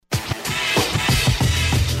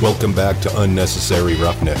Welcome back to Unnecessary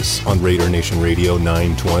Roughness on Raider Nation Radio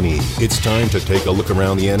 920. It's time to take a look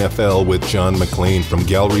around the NFL with John McClain from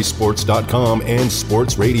GallerySports.com and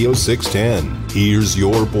Sports Radio 610. Here's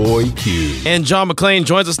your boy Q. And John McClain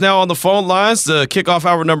joins us now on the phone lines to kick off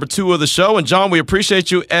hour number 2 of the show. And John, we appreciate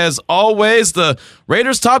you as always. The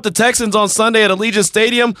Raiders topped the Texans on Sunday at Allegiant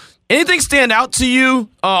Stadium. Anything stand out to you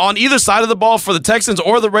on either side of the ball for the Texans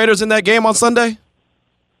or the Raiders in that game on Sunday?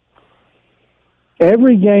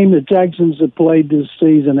 Every game the Texans have played this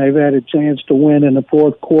season, they've had a chance to win in the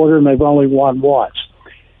fourth quarter, and they've only won once.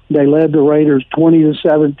 They led the Raiders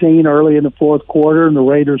 20-17 early in the fourth quarter, and the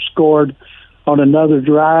Raiders scored on another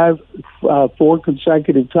drive, 4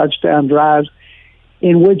 consecutive touchdown drives,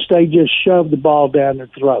 in which they just shoved the ball down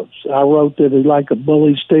their throats. I wrote that it's like a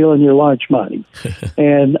bully stealing your lunch money.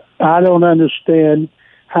 And I don't understand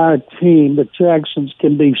how a team, the Texans,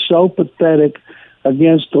 can be so pathetic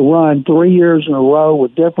against the run 3 years in a row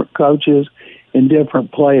with different coaches and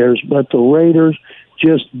different players. But the Raiders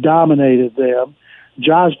just dominated them.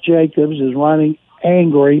 Josh Jacobs is running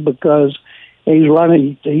angry because he's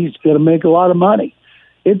going to make a lot of money.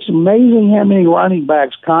 It's amazing how many running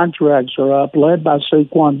backs' contracts are up, led by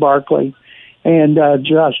Saquon Barkley and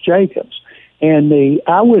Josh Jacobs. And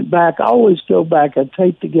I went back, I always go back, I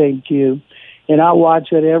tape the game cue, and I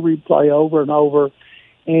watch it every play over and over.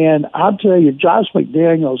 And I'll tell you, Josh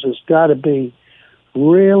McDaniels has got to be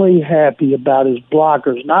really happy about his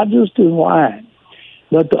blockers, not just his line,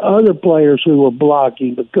 but the other players who were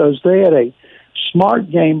blocking, because they had a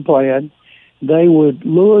smart game plan. They would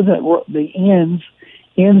lure the ends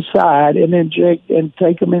inside and then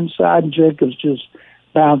take them inside, and Jacobs just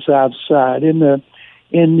bounce outside. In the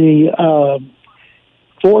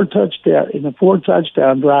four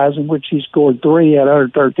touchdown drives, in which he scored 3 at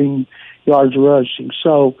 113 yards rushing.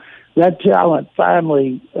 So that talent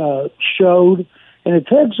finally showed. And the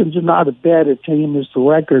Texans are not as bad a team as the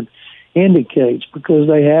record indicates, because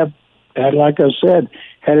they have, like I said,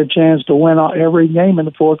 had a chance to win every game in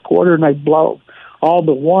the fourth quarter, and they blow all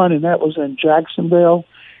but one, and that was in Jacksonville.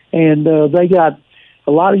 And they got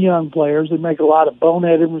a lot of young players. They make a lot of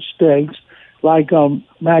boneheaded mistakes, like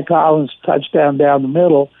Mac Hollins' touchdown down the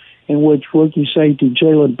middle, in which rookie safety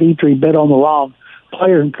Jalen Petrie bit on the wrong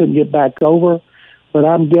player and couldn't get back over. But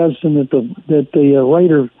I'm guessing that the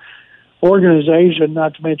Raider organization,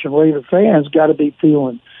 not to mention Raider fans, got to be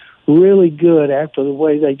feeling really good after the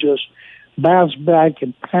way they just bounced back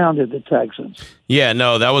and pounded the Texans. Yeah,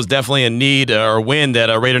 no, that was definitely a need or a win that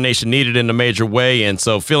Raider Nation needed in a major way, and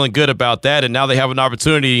so feeling good about that. And now they have an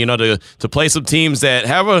opportunity, to play some teams that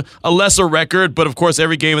have a lesser record, but of course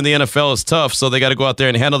every game in the NFL is tough, so they got to go out there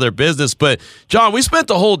and handle their business. But John, we spent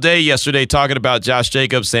the whole day yesterday talking about Josh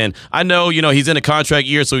Jacobs, and I know he's in a contract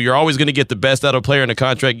year, so you're always going to get the best out of a player in a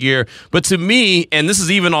contract year. But to me, and this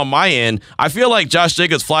is even on my end, I feel like Josh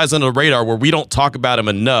Jacobs flies under the radar where we don't talk about him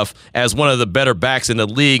enough as one of the better backs in the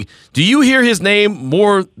league. Do you hear his name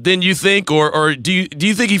more than you think, or do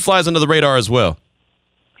you think he flies under the radar as well?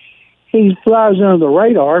 He flies under the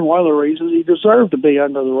radar, and one of the reasons he deserved to be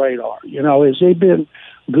under the radar. Has he been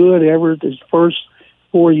good ever his first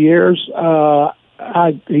 4 years?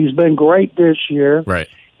 He's been great this year, right?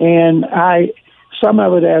 And some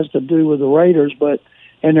of it has to do with the Raiders,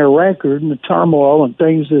 and their record and the turmoil and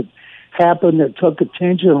things that happened that took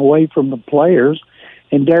attention away from the players.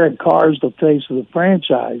 And Derek Carr's the face of the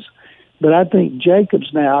franchise. But I think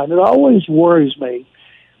Jacobs now, and it always worries me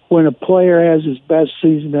when a player has his best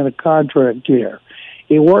season in a contract year.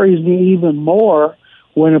 It worries me even more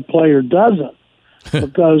when a player doesn't.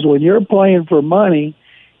 Because when you're playing for money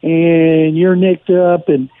and you're nicked up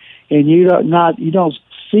and you don't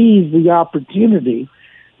seize the opportunity,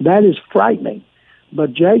 that is frightening.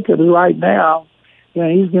 But Jacobs right now,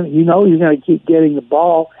 he's gonna keep getting the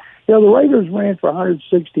ball. The Raiders ran for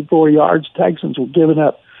 164 yards. Texans were giving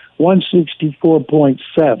up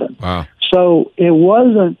 164.7. Wow. So it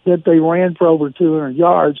wasn't that they ran for over 200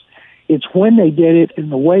 yards. It's when they did it and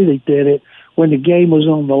the way they did it when the game was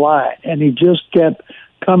on the line. And he just kept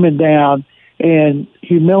coming down and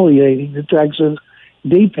humiliating the Texans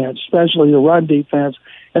defense, especially the run defense.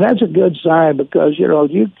 And that's a good sign because, you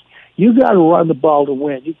got to run the ball to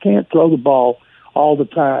win. You can't throw the ball all the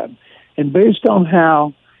time. And based on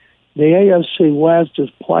how the AFC West is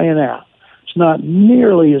playing out, it's not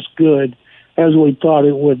nearly as good as we thought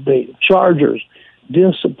it would be. Chargers,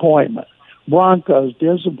 disappointment. Broncos,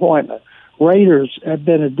 disappointment. Raiders have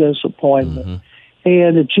been a disappointment. Mm-hmm.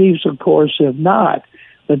 And the Chiefs, of course, have not.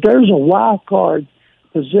 But there's a wild card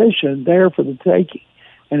position there for the taking.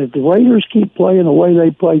 And if the Raiders keep playing the way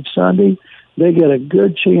they played Sunday, they get a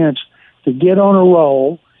good chance to get on a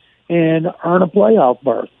roll and earn a playoff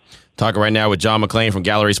berth. Talking right now with John McClain from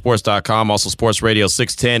GallerySports.com, also Sports Radio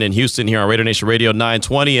 610 in Houston here on Raider Nation Radio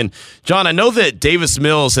 920. And, John, I know that Davis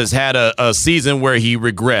Mills has had a season where he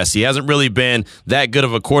regressed. He hasn't really been that good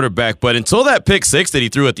of a quarterback. But until that pick six that he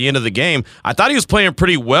threw at the end of the game, I thought he was playing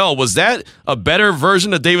pretty well. Was that a better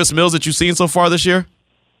version of Davis Mills that you've seen so far this year?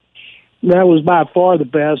 That was by far the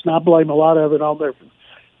best, and I blame a lot of it on their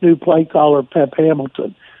new play caller, Pep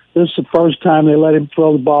Hamilton. This is the first time they let him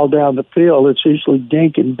throw the ball down the field. It's usually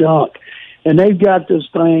dink and dunk. And they've got this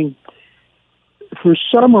thing. For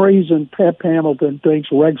some reason, Pep Hamilton thinks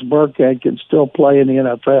Rex Burkhead can still play in the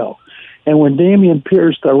NFL. And when Dameon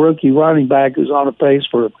Pierce, the rookie running back, is on a pace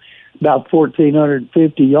for about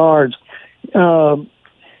 1,450 yards,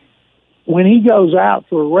 when he goes out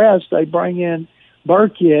for a rest, they bring in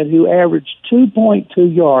Burkhead, who averaged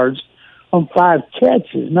 2.2 yards on 5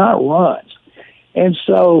 catches, not runs. And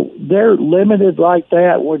so they're limited like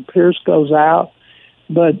that when Pierce goes out.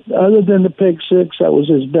 But other than the pick six, that was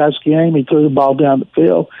his best game. He threw the ball down the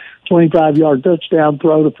field, 25-yard touchdown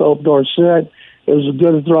throw to Philip Dorsett. It was as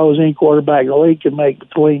good a throw as any quarterback in the league could make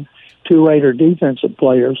between two Raider defensive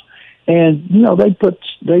players. And, you know, they put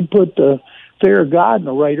the fear of God in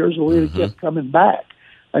the Raiders, and really kept coming back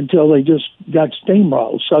until they just got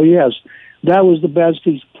steamrolled. So, yes, that was the best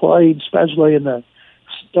he's played, especially in the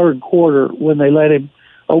third quarter when they let him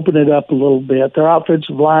open it up a little bit. Their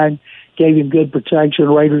offensive line gave him good protection.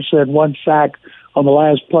 Raiders had 1 sack on the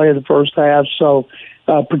last play of the first half, so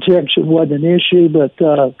protection wasn't an issue. But,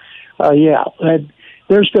 they're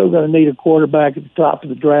still going to need a quarterback at the top of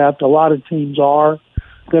the draft. A lot of teams are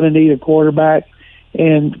going to need a quarterback,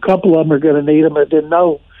 and a couple of them are going to need him. I didn't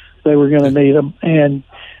know they were going to need him. And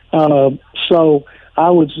so I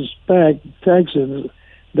would suspect Texans,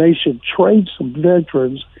 they should trade some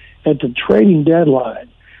veterans at the trading deadline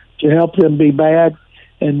to help them be bad.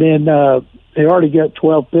 And then they already got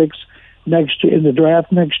 12 picks next year in the draft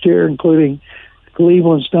next year, including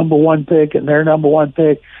Cleveland's number 1 pick and their number 1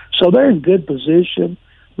 pick. So they're in good position,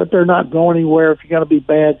 but they're not going anywhere. If you're going to be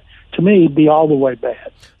bad, to me, be all the way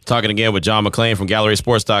bad. Talking again with John McClain from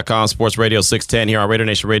GallerySports.com, Sports Radio 610 here on Raider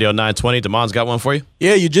Nation Radio 920. Damon's got one for you.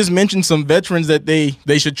 Yeah, you just mentioned some veterans that they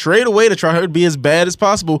should trade away to try to be as bad as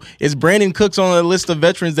possible. Is Brandon Cooks on a list of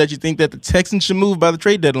veterans that you think that the Texans should move by the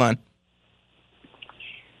trade deadline?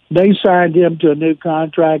 They signed him to a new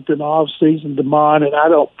contract in the offseason, Damon, and I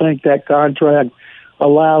don't think that contract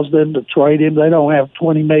allows them to trade him. They don't have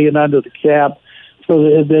 $20 million under the cap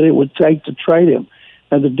that it would take to trade him.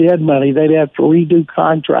 And the dead money, they'd have to redo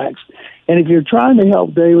contracts. And if you're trying to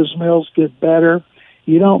help Davis Mills get better,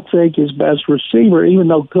 you don't take his best receiver, even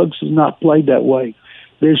though Cooks has not played that way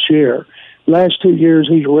this year. Last 2 years,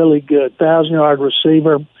 he's really good, 1,000-yard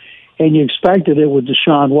receiver, and you expected it with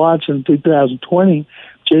Deshaun Watson in 2020,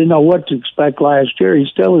 but you didn't know what to expect last year. He's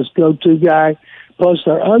still his go-to guy. Plus,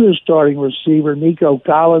 their other starting receiver, Nico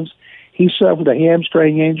Collins, he suffered a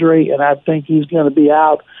hamstring injury, and I think he's going to be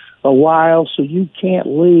out a while, so you can't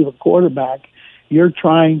leave a quarterback. You're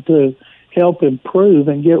trying to help improve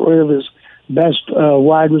and get rid of his best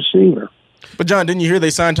wide receiver. But, John, didn't you hear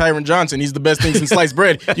they signed Tyron Johnson? He's the best thing since sliced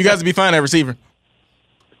bread. You guys would be fine at receiver.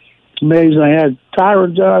 It's amazing. They had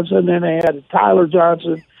Tyron Johnson, then they had Tyler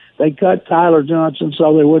Johnson. They cut Tyler Johnson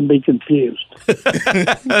so they wouldn't be confused.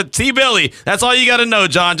 T-Billy. That's all you got to know,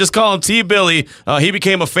 John. Just call him T-Billy. He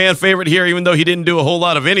became a fan favorite here, even though he didn't do a whole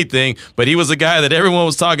lot of anything. But he was a guy that everyone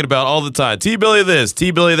was talking about all the time. T-Billy this,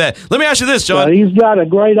 T-Billy that. Let me ask you this, John. He's got a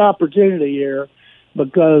great opportunity here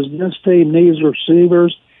because this team needs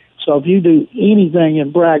receivers. So if you do anything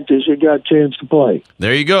in practice, you got a chance to play.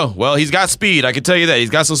 There you go. Well, he's got speed. I can tell you that.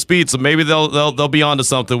 He's got some speed, so maybe they'll be onto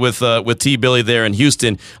something with T-Billy there in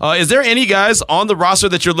Houston. Is there any guys on the roster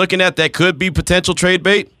that you're looking at that could be potential trade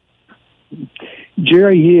bait?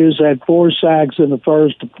 Jerry Hughes had 4 sacks in the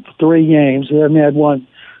first 3 games. He hasn't had one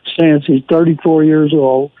since. He's 34 years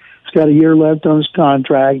old. He's got a year left on his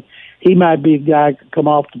contract. He might be a guy who could come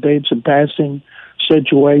off the bench in passing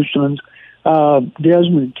situations.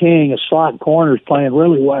 Desmond King, a slot corner, is playing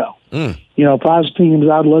really well. You know, if I was teams,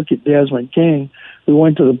 I'd look at Desmond King, who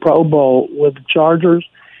went to the Pro Bowl with the Chargers.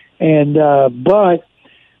 And but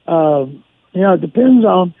you know, it depends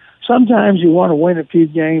on. Sometimes you want to win a few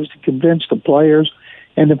games to convince the players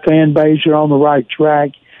and the fan base you're on the right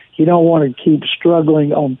track. You don't want to keep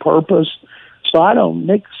struggling on purpose. So I don't.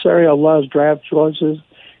 Nick Caserio loves draft choices.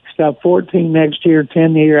 He's got 14 next year,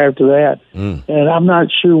 10 the year after that, and I'm not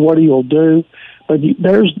sure what he will do. But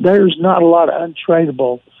there's not a lot of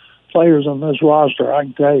untradeable players on this roster, I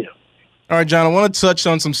can tell you. All right, John, I want to touch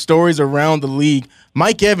on some stories around the league.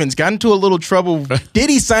 Mike Evans got into a little trouble. Did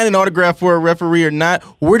he sign an autograph for a referee or not?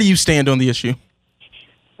 Where do you stand on the issue?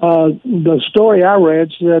 The story I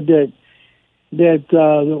read said that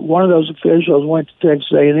one of those officials went to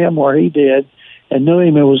Texas A&M where he did and knew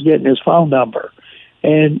him and was getting his phone number.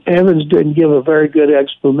 And Evans didn't give a very good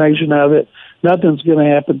explanation of it. Nothing's going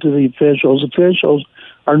to happen to the officials. Officials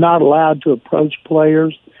are not allowed to approach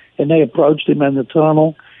players, and they approached him in the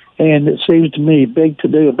tunnel. And it seems to me big to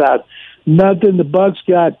do about nothing. The Bucs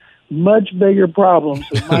got much bigger problems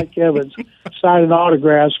than Mike Evans signing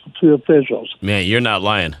autographs to officials. Man, you're not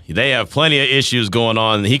lying. They have plenty of issues going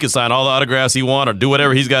on. He can sign all the autographs he wants or do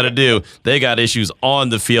whatever he's got to do. They got issues on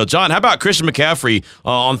the field. John, how about Christian McCaffrey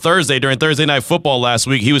on Thursday during Thursday Night Football last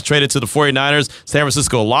week? He was traded to the 49ers. San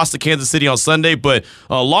Francisco lost to Kansas City on Sunday. But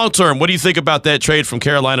long term, what do you think about that trade from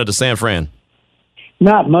Carolina to San Fran?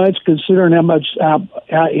 Not much, considering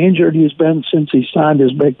how injured he's been since he signed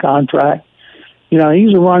his big contract. You know,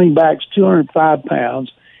 he's a running back, 205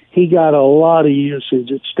 pounds. He got a lot of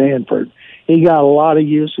usage at Stanford. He got a lot of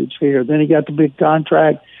usage here. Then he got the big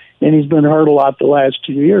contract, and he's been hurt a lot the last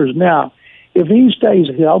 2 years. Now, if he stays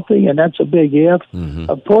healthy, and that's a big if,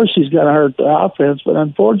 of course he's going to hurt the offense. But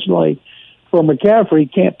unfortunately for McCaffrey, he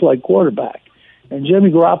can't play quarterback. And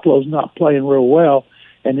Jimmy Garoppolo's not playing real well,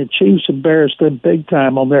 and the Chiefs embarrassed them big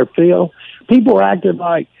time on their field. People are acting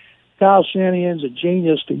like Kyle Shanahan's a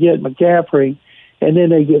genius to get McCaffrey, and then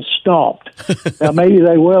they get stomped. Now, maybe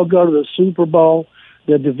they will go to the Super Bowl.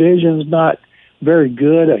 The division's not very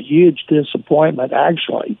good, a huge disappointment,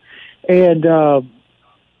 actually. And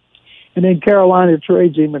then Carolina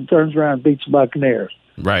trades him and turns around and beats the Buccaneers.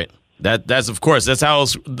 Right. That's of course, that's how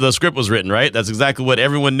the script was written, right? That's exactly what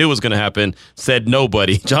everyone knew was going to happen, said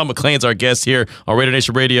nobody. John McClain's our guest here on Raider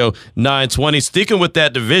Nation Radio 920. Sticking with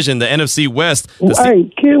that division, the NFC West.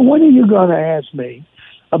 Hey, kid, when are you going to ask me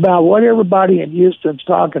about what everybody in Houston's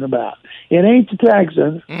talking about? It ain't the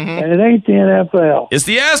Texans, and it ain't the NFL. It's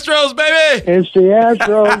the Astros, baby! It's the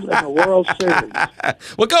Astros and the World Series.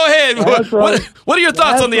 Well, go ahead. What are your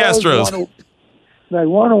thoughts on the Astros? They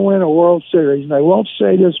want to win a World Series, and they won't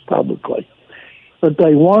say this publicly, but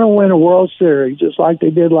they want to win a World Series just like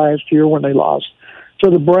they did last year when they lost to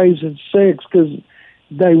the Braves in 6, because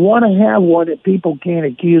they want to have one that people can't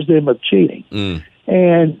accuse them of cheating.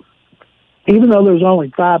 And even though there's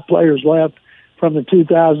only 5 players left from the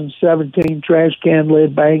 2017 trash can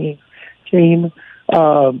lid banging team,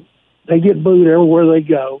 they get booed everywhere they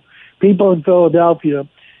go. People in Philadelphia,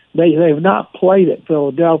 they've not played at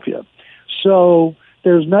Philadelphia. So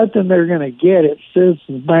there's nothing they're going to get at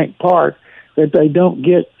Citizens Bank Park that they don't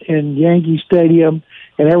get in Yankee Stadium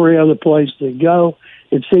and every other place they go.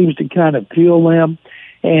 It seems to kind of fuel them.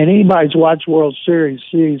 And anybody's watched World Series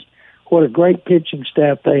sees what a great pitching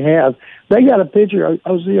staff they have. They got a pitcher,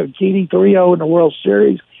 Jose Urquidy, 3-0 in the World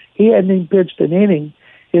Series. He hadn't even pitched an inning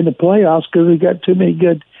in the playoffs because we got too many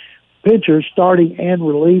good pitchers starting and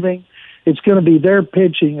relieving. It's going to be their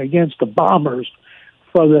pitching against the Bombers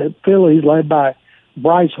for the Phillies, led by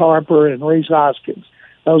Bryce Harper and Rhys Hoskins.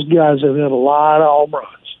 Those guys have hit a lot of home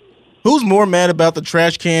runs. Who's more mad about the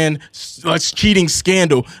trash can cheating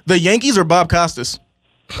scandal, the Yankees or Bob Costas?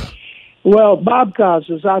 Well, Bob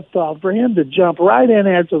Costas, I thought, for him to jump right in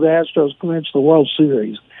after the Astros clinched the World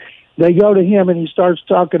Series, they go to him and he starts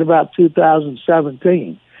talking about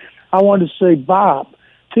 2017. I wanted to say, Bob,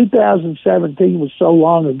 2017 was so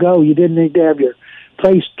long ago, you didn't need to have your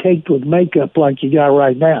face caked with makeup like you got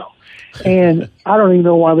right now. And I don't even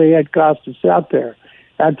know why they had Costas out there.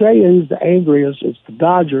 I tell you who's the angriest, it's the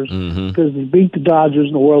Dodgers, because they beat the Dodgers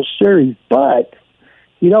in the World Series. But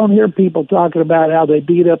you don't hear people talking about how they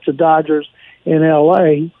beat up the Dodgers in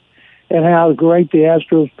L.A. and how great the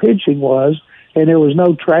Astros pitching was, and there was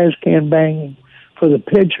no trash can banging for the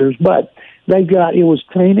pitchers. But it was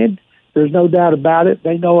tainted. There's no doubt about it.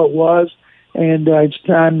 They know it was, and it's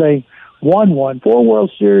time they won one. 4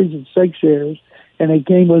 World Series in 6 years, and they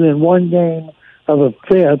came within 1 game of a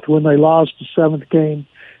 5th when they lost the 7th game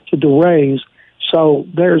to the Rays. So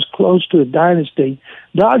they're as close to a dynasty.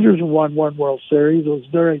 Dodgers won 1 World Series. It was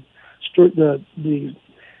during the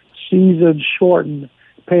season-shortened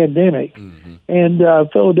pandemic. And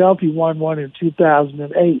Philadelphia won one in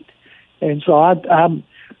 2008. And so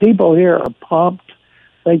people here are pumped.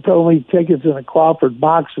 They told me tickets in the Crawford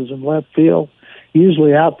boxes in left field.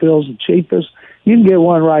 Usually outfield's the cheapest. You can get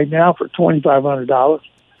one right now for $2,500.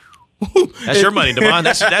 That's your money, Damon.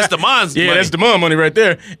 That's Damon's money. Yeah, that's Damon money right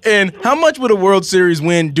there. And how much would a World Series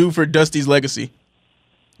win do for Dusty's legacy?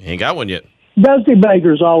 He ain't got one yet. Dusty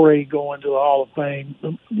Baker's already going to the Hall of Fame,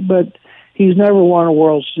 but he's never won a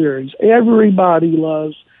World Series. Everybody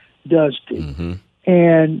loves Dusty.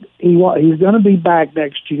 and he's going to be back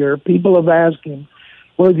next year. People have asked him,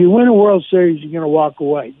 well, if you win a World Series, you're going to walk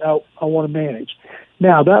away. No, I want to manage.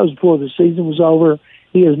 Now, that was before the season was over.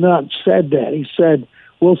 He has not said that. He said,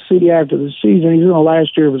 we'll see after the season. He's in the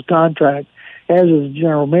last year of his contract, as is the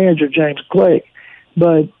general manager, James Click.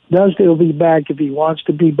 But Dusty will be back if he wants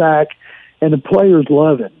to be back, and the players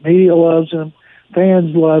love him. Media loves him.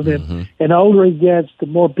 Fans love him. Mm-hmm. And the older he gets, the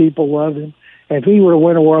more people love him. And if he were to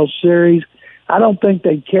win a World Series, I don't think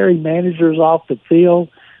they'd carry managers off the field,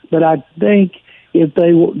 but I think if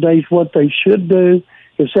what they should do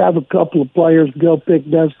is have a couple of players go pick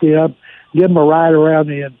Dusty up, give him a ride around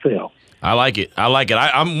the infield. I like it.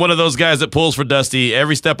 I'm one of those guys that pulls for Dusty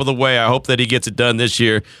every step of the way. I hope that he gets it done this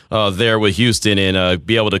year there with Houston and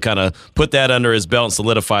be able to kind of put that under his belt and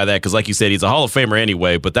solidify that because, like you said, he's a Hall of Famer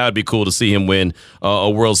anyway, but that would be cool to see him win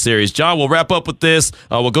a World Series. John, we'll wrap up with this.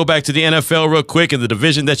 We'll go back to the NFL real quick in the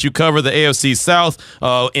division that you cover, the AFC South.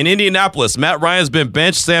 In Indianapolis, Matt Ryan's been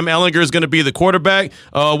benched. Sam Ehlinger is going to be the quarterback.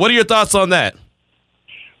 What are your thoughts on that?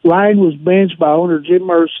 Ryan was benched by owner Jim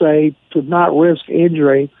Irsay to not risk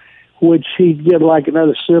injury, which he'd get like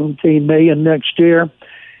another $17 million next year.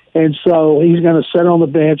 And so he's going to sit on the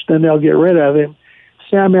bench, then they'll get rid of him.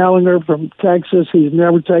 Sam Ehlinger from Texas, he's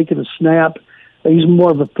never taken a snap. He's more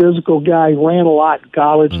of a physical guy. He ran a lot in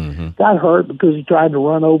college. Mm-hmm. Got hurt because he tried to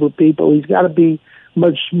run over people. He's got to be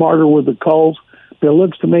much smarter with the Colts. But it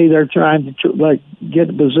looks to me they're trying to get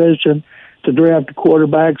the position to draft a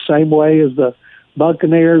quarterback same way as the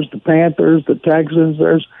Buccaneers, the Panthers, the Texans.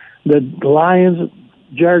 There's the Lions.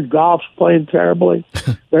 Jared Goff's playing terribly.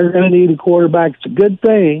 They're going to need a quarterback. It's a good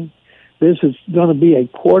thing. This is going to be a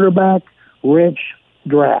quarterback-rich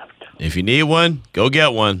draft. If you need one, go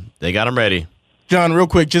get one. They got them ready. John, real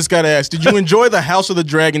quick, just got to ask, did you enjoy the House of the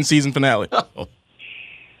Dragon season finale?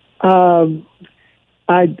 I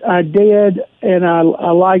did, and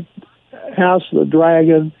I liked House of the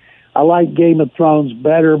Dragon. I like Game of Thrones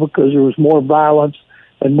better because there was more violence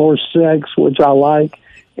and more sex, which I like.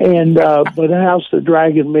 And but House of the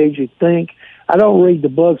Dragon made you think. I don't read the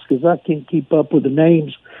books because I can't keep up with the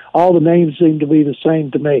names. All the names seem to be the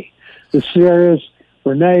same to me. Viserys,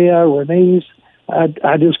 Rhaenys,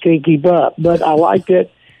 I just can't keep up. But I liked it,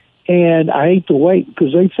 and I hate to wait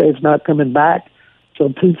because they say it's not coming back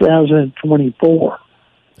till 2024.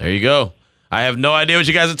 There you go. I have no idea what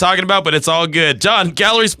you guys are talking about, but it's all good. John,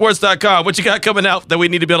 GallerySports.com, what you got coming out that we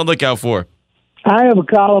need to be on the lookout for? I have a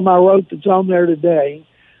column I wrote that's on there today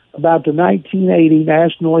about the 1980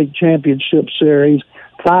 National League Championship Series,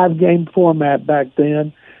 5-game format back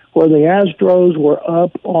then, where the Astros were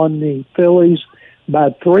up on the Phillies by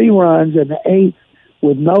 3 runs in the 8th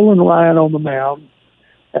with Nolan Ryan on the mound,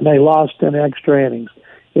 and they lost in extra innings.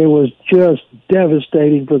 It was just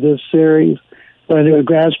devastating for this series. But the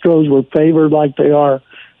Astros were favored like they are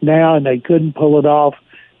now, and they couldn't pull it off,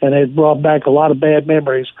 and it brought back a lot of bad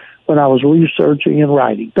memories when I was researching and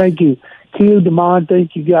writing. Thank you, Q, Damon.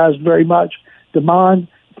 Thank you guys very much. Damon,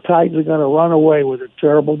 the Titans are going to run away with a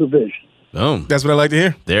terrible division. Boom. That's what I like to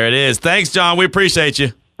hear. There it is. Thanks, John. We appreciate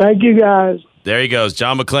you. Thank you, guys. There he goes,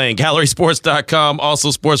 John McClain, GallerySports.com,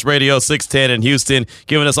 also Sports Radio 610 in Houston,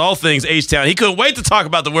 giving us all things H-Town. He couldn't wait to talk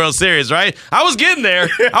about the World Series, right? I was getting there.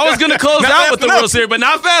 I was going to close out with the World Series, but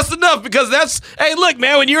not fast enough because hey, look,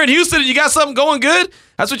 man, when you're in Houston and you got something going good,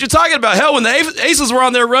 that's what you're talking about. Hell, when the Aces were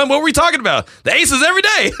on their run, what were we talking about? The Aces every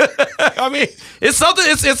day. I mean, it's something.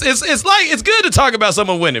 It's good to talk about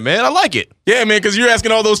someone winning, man. I like it. Yeah, man, because you're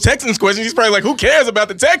asking all those Texans questions. He's probably like, who cares about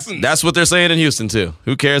the Texans? That's what they're saying in Houston too.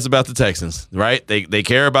 Who cares about the Texans, right? They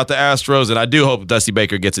care about the Astros, and I do hope Dusty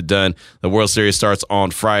Baker gets it done. The World Series starts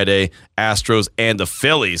on Friday. Astros and the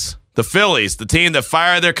Phillies. The Phillies, the team that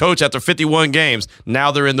fired their coach after 51 games, now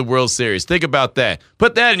they're in the World Series. Think about that.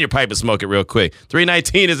 Put that in your pipe and smoke it real quick.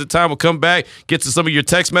 3:19 is the time. We'll come back, get to some of your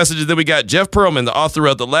text messages. Then we got Jeff Pearlman, the author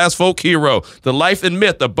of The Last Folk Hero, The Life and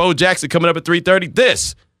Myth of Bo Jackson, coming up at 3:30.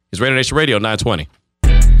 This is Raider Nation Radio 920.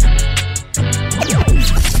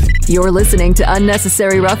 You're listening to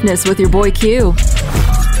Unnecessary Roughness with your boy Q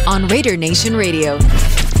on Raider Nation Radio.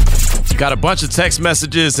 Got a bunch of text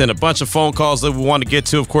messages and a bunch of phone calls that we want to get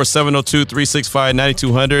to. Of course,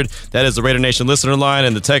 702-365-9200. That is the Raider Nation listener line,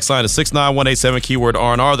 and the text line is 69187, keyword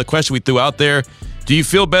R&R. The question we threw out there, do you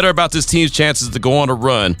feel better about this team's chances to go on a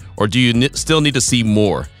run, or do you still need to see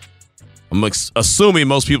more? I'm assuming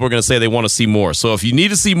most people are going to say they want to see more. So if you need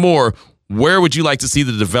to see more, where would you like to see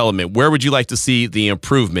the development? Where would you like to see the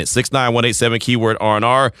improvement? 69187, keyword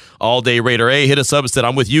R&R. All Day Raider A hit us up and said,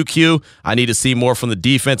 I'm with you, Q. I need to see more from the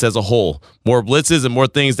defense as a whole. more blitzes and more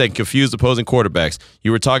things that can confuse opposing quarterbacks.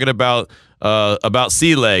 You were talking about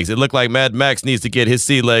sea legs. It looked like Mad Max needs to get his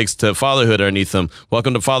sea legs to fatherhood underneath him.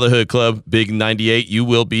 Welcome to Fatherhood Club, Big 98. You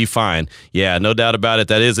will be fine. Yeah, no doubt about it.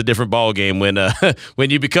 That is a different ball game when when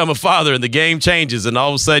you become a father and the game changes, and all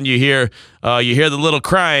of a sudden you hear the little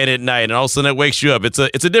crying at night, and all of a sudden it wakes you up. It's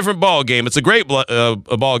a different ball game. It's a great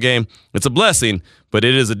ball game. It's a blessing, but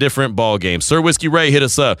it is a different ball game. Sir Whiskey Ray, hit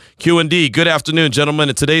us up. Q&D, good afternoon, gentlemen,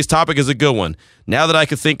 and today's topic is a good one. Now that I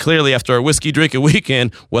can think clearly after our whiskey drinking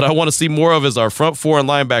weekend, what I want to see more of is our front four and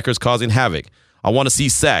linebackers causing havoc. I want to see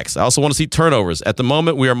sacks. I also want to see turnovers. At the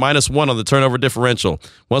moment, we are -1 on the turnover differential.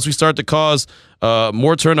 Once we start to cause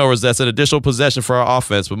more turnovers, that's an additional possession for our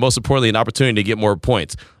offense, but most importantly, an opportunity to get more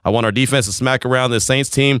points. I want our defense to smack around the Saints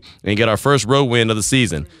team and get our first road win of the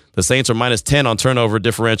season. The Saints are -10 on turnover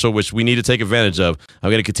differential, which we need to take advantage of. I'm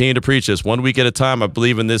going to continue to preach this 1 week at a time. I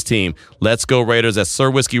believe in this team. Let's go Raiders. That's Sir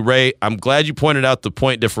Whiskey Ray. I'm glad you pointed out the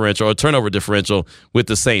point differential or turnover differential with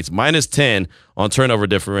the Saints. -10 on turnover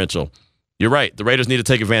differential. You're right. The Raiders need to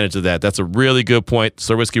take advantage of that. That's a really good point.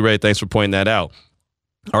 Sir Whiskey Ray, thanks for pointing that out.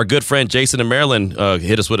 Our good friend Jason in Maryland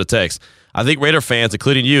hit us with a text. I think Raider fans,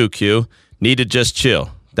 including you, Q, need to just chill.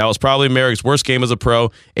 That was probably Merrick's worst game as a pro.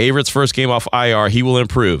 Averett's first game off IR. He will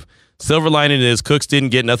improve. Silver lining is Cooks didn't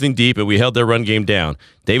get nothing deep, and we held their run game down.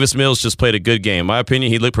 Davis Mills just played a good game. In my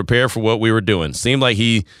opinion, he looked prepared for what we were doing. Seemed like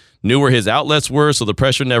he knew where his outlets were, so the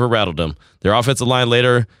pressure never rattled him. Their offensive line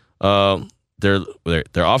later, their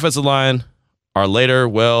offensive line are later,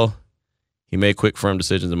 well, he made quick, firm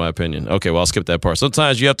decisions, in my opinion. Okay, well, I'll skip that part.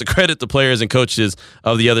 Sometimes you have to credit the players and coaches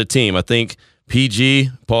of the other team. I think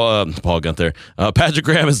Paul Gunther, Patrick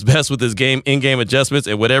Graham is best with his in-game adjustments,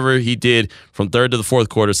 and whatever he did from third to the fourth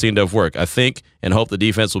quarter seemed to have worked. I think and hope the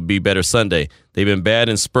defense will be better Sunday. They've been bad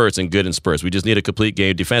in spurts and good in spurts. We just need a complete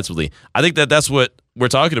game defensively. I think that's what we're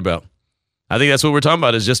talking about. I think that's what we're talking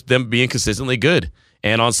about is just them being consistently good.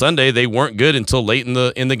 And on Sunday, they weren't good until late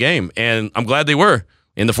in the game. And I'm glad they were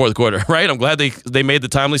in the fourth quarter, right? I'm glad they made the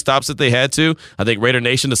timely stops that they had to. I think Raider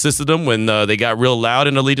Nation assisted them when they got real loud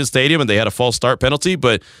in Allegiant Stadium and they had a false start penalty.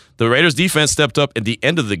 But the Raiders defense stepped up at the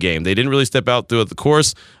end of the game. They didn't really step out throughout the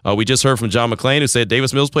course. We just heard from John McClain who said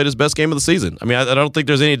Davis Mills played his best game of the season. I mean, I don't think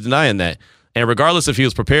there's any denying that. And regardless if he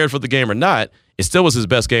was prepared for the game or not, it still was his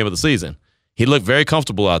best game of the season. He looked very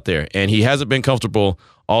comfortable out there, and he hasn't been comfortable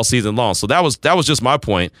all season long. So that was just my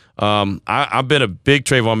point. I've been a big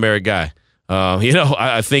Trayvon Merrick guy.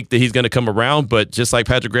 I think that he's going to come around, but just like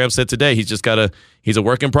Patrick Graham said today, he's a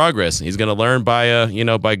work in progress. He's going to learn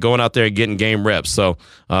by going out there and getting game reps. So,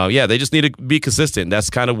 they just need to be consistent. That's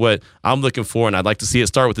kind of what I'm looking for, and I'd like to see it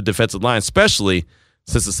start with the defensive line, especially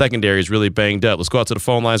since the secondary is really banged up. Let's go out to the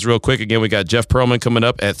phone lines real quick. Again, we got Jeff Pearlman coming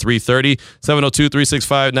up at 3:30,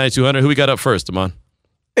 702-365-9200. Who we got up first, Damon?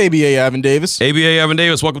 ABA Ivan Davis. ABA Ivan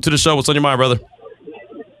Davis, welcome to the show. What's on your mind, brother?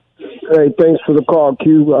 Hey, thanks for the call,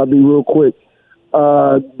 Q. I'll be real quick.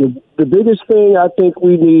 The biggest thing I think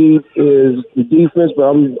we need is the defense, but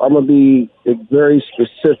I'm going to be very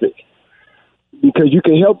specific because you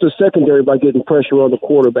can help the secondary by getting pressure on the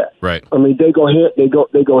quarterback. Right. I mean, they go hand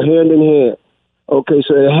in hand. Okay,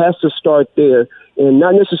 so it has to start there, and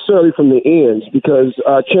not necessarily from the ends because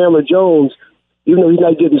Chandler Jones, even though he's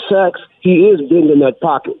not getting sacks, he is bending that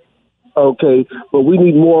pocket. Okay, but we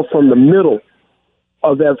need more from the middle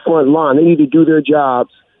of that front line. They need to do their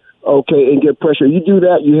jobs, okay, and get pressure. You do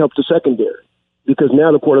that, you help the secondary because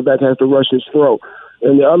now the quarterback has to rush his throw.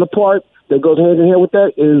 And the other part that goes hand in hand with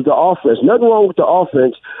that is the offense. Nothing wrong with the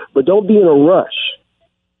offense, but don't be in a rush.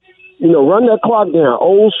 Run that clock down.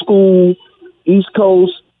 Old school East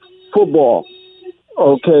Coast football,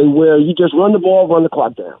 okay, where you just run the ball, run the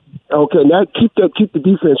clock down. Okay, now keep the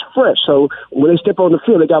defense fresh. So when they step on the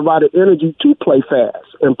field, they got a lot of energy to play fast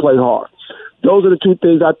and play hard. Those are the two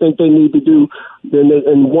things I think they need to do,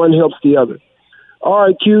 and one helps the other. All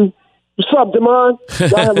right, Q. What's up, Damon?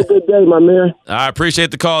 Y'all have a good day, my man. I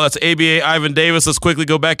appreciate the call. That's ABA Ivan Davis. Let's quickly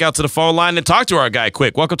go back out to the phone line and talk to our guy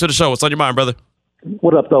quick. Welcome to the show. What's on your mind, brother?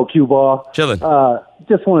 What up, though, Q-Ball? Chilling.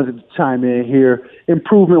 Just wanted to chime in here.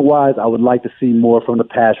 Improvement-wise, I would like to see more from the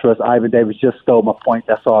pass rush. Ivan Davis just stole my point.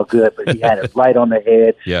 That's all good, but he had it right on the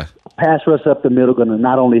head. Yeah. Pass rush up the middle going to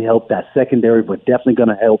not only help that secondary, but definitely going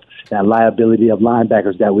to help that liability of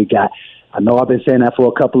linebackers that we got. I know I've been saying that for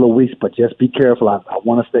a couple of weeks, but just be careful. I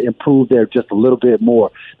want us to improve there just a little bit more.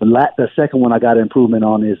 The second one I got an improvement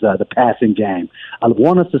on is the passing game. I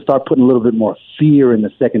want us to start putting a little bit more fear in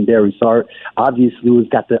the secondary. Obviously, we've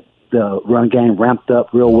got the run game ramped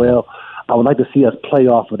up real well. I would like to see us play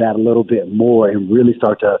off of that a little bit more and really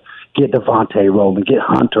start to get Devontae rolling, get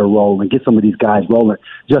Hunter rolling, get some of these guys rolling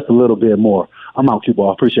just a little bit more. I'm out,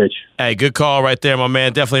 Q-Ball. Appreciate you. Hey, good call right there, my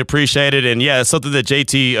man. Definitely appreciate it. And, yeah, it's something that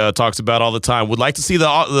JT talks about all the time. Would like to see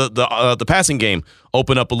the passing game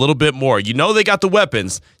open up a little bit more. You know they got the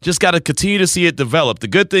weapons. Just got to continue to see it develop. The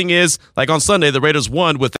good thing is, like on Sunday, the Raiders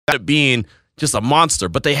won without it being just a monster.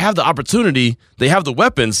 But they have the opportunity, they have the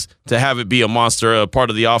weapons to have it be a monster, a part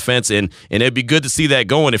of the offense, and it'd be good to see that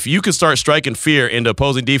going. If you can start striking fear into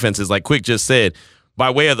opposing defenses, like Quick just said, by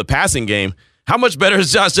way of the passing game, how much better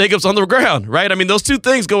is Josh Jacobs on the ground, right? I mean, those two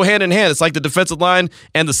things go hand in hand. It's like the defensive line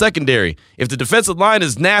and the secondary. If the defensive line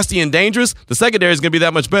is nasty and dangerous, the secondary is going to be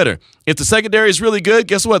that much better. If the secondary is really good,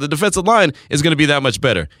 guess what? The defensive line is going to be that much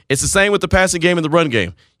better. It's the same with the passing game and the run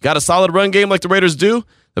game. Got a solid run game like the Raiders do,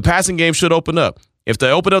 the passing game should open up. If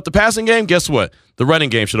they open up the passing game, guess what? The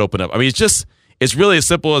running game should open up. I mean, it's really as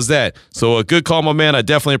simple as that. So a good call, my man. I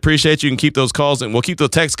definitely appreciate you. You can keep those calls, and we'll keep those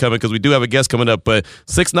texts coming because we do have a guest coming up. But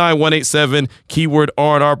 69187, keyword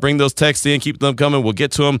R&R. Bring those texts in. Keep them coming. We'll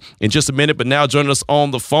get to them in just a minute. But now joining us on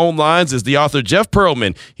the phone lines is the author, Jeff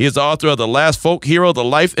Pearlman. He is the author of The Last Folk Hero, The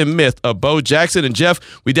Life and Myth of Bo Jackson. And, Jeff,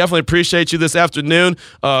 we definitely appreciate you this afternoon.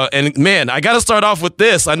 And, man, I got to start off with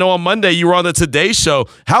this. I know on Monday you were on the Today Show.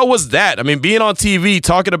 How was that? I mean, being on TV,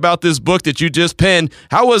 talking about this book that you just penned,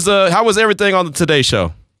 how was everything on the Today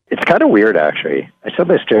Show? It's kind of weird, actually. I said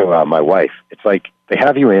this to my wife. It's like they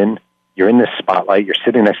have you in, you're in this spotlight, you're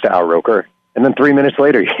sitting next to Al Roker, and then 3 minutes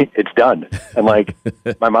later, it's done. And, like,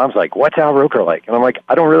 my mom's like, what's Al Roker like? And I'm like,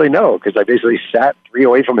 I don't really know, because I basically sat 3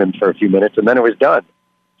 away from him for a few minutes, and then it was done.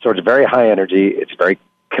 So it's very high energy. It's very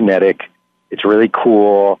kinetic. It's really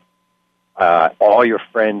cool. All your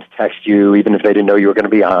friends text you, even if they didn't know you were going to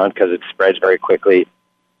be on, because it spreads very quickly.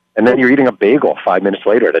 And then you're eating a bagel 5 minutes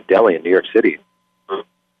later at a deli in New York City.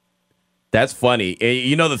 That's funny. And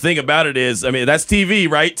you know, the thing about it is, I mean, that's TV,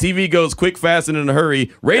 right? TV goes quick, fast, and in a hurry.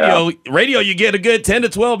 Radio, you get a good 10 to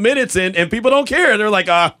 12 minutes, and people don't care. They're like,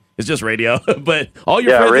 it's just radio. But all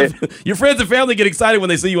your friends and family get excited when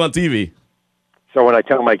they see you on TV. So when I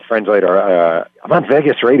tell my friends later, I'm on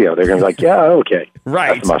Vegas radio, they're going to be like, yeah, okay.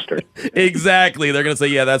 Right. That's mustard. Exactly. They're going to say,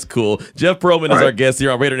 yeah, that's cool. Jeff Pearlman is our guest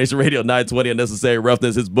here on Raider Nation Radio 920 Unnecessary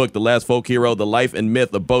Roughness. His book, The Last Folk Hero, The Life and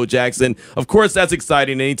Myth of Bo Jackson. Of course, that's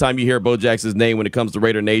exciting anytime you hear Bo Jackson's name when it comes to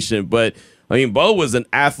Raider Nation. But, I mean, Bo was an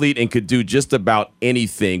athlete and could do just about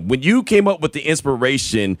anything. When you came up with the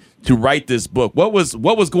inspiration to write this book, what was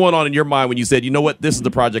going on in your mind when you said, you know what, this is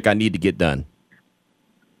the project I need to get done?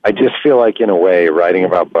 I just feel like, in a way, writing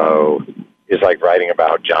about Bo is like writing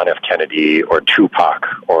about John F. Kennedy or Tupac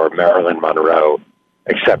or Marilyn Monroe,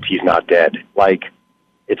 except he's not dead. Like,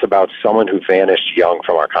 it's about someone who vanished young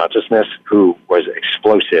from our consciousness, who was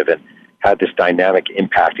explosive and had this dynamic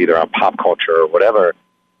impact either on pop culture or whatever,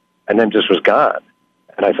 and then just was gone.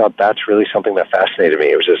 And I thought that's really something that fascinated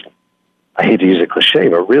me. It was just, I hate to use a cliche,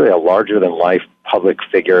 but really a larger-than-life public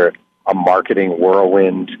figure, a marketing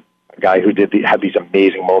whirlwind, a guy who had these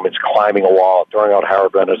amazing moments, climbing a wall, throwing out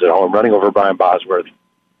Howard Reynolds at home, running over Brian Bosworth,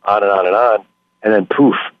 on and on and on. And then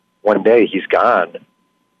poof, one day he's gone.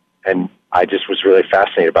 And I just was really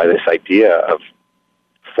fascinated by this idea of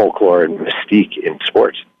folklore and mystique in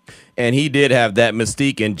sports. And he did have that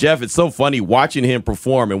mystique. And, Jeff, it's so funny watching him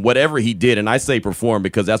perform and whatever he did. And I say perform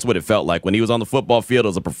because that's what it felt like. When he was on the football field, it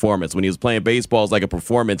was a performance. When he was playing baseball, it was like a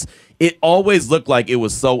performance. It always looked like it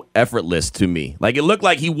was so effortless to me. Like, it looked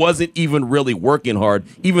like he wasn't even really working hard,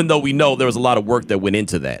 even though we know there was a lot of work that went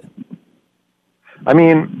into that. I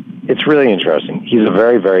mean, it's really interesting. He's a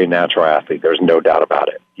very, very natural athlete. There's no doubt about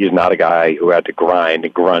it. He's not a guy who had to grind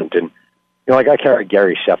and grunt. And, you know, like I carried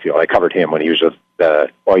Gary Sheffield. I covered him when he was with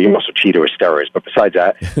he also cheated with steroids. But besides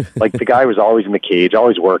that, like, the guy was always in the cage,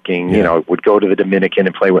 always working, you know, would go to the Dominican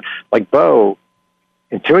and play with. Like, Bo,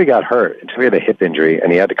 until he got hurt, until he had a hip injury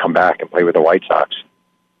and he had to come back and play with the White Sox,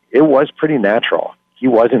 it was pretty natural. He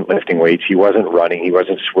wasn't lifting weights. He wasn't running. He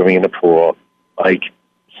wasn't swimming in the pool. Like,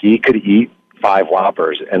 he could eat 5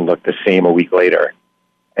 Whoppers and look the same a week later.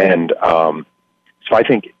 And so I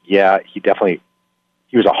think, yeah, he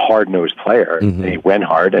was a hard-nosed player. Mm-hmm. And he went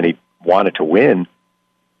hard and he wanted to win.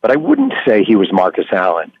 But I wouldn't say he was Marcus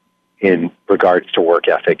Allen in regards to work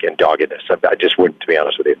ethic and doggedness. I just wouldn't, to be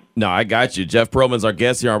honest with you. No, I got you. Jeff Pearlman's our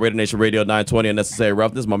guest here on Raider Nation Radio 920 Unnecessary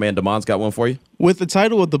Roughness. My man Damon's got one for you. With the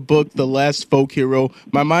title of the book, The Last Folk Hero,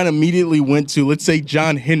 my mind immediately went to, let's say,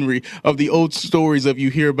 John Henry, of the old stories of you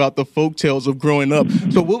hear about the folk tales of growing up.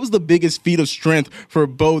 So what was the biggest feat of strength for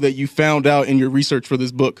Bo that you found out in your research for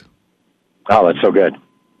this book? Oh, that's so good.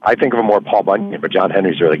 I think of him more Paul Bunyan, but John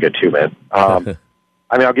Henry's really good too, man.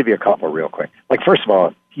 I mean, I'll give you a couple real quick. Like, first of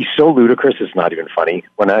all, he's so ludicrous, it's not even funny.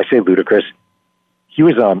 When I say ludicrous, he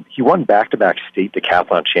won back-to-back state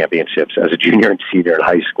decathlon championships as a junior and senior in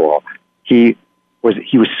high school. He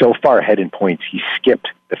was so far ahead in points, he skipped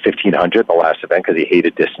the 1500, the last event, because he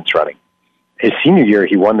hated distance running. His senior year,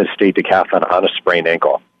 he won the state decathlon on a sprained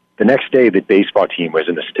ankle. The next day, the baseball team was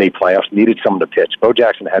in the state playoffs, needed someone to pitch. Bo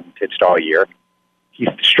Jackson hadn't pitched all year. He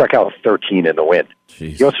struck out 13 in the win.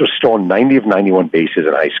 Jeez. He also stole 90 of 91 bases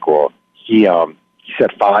in high school. He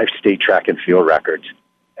set 5 state track and field records,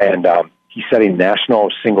 and he set a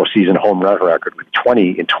national single-season home run record with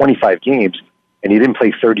 20 in 25 games, and he didn't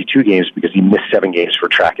play 32 games because he missed 7 games for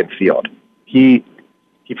track and field. He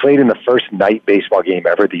played in the first night baseball game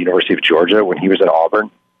ever at the University of Georgia when he was at Auburn,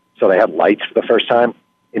 so they had lights for the first time.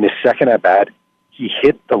 In his second at-bat, he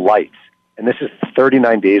hit the lights, and this is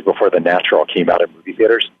 39 days before The Natural came out in movie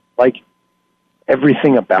theaters. Like,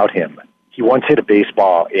 everything about him. He once hit a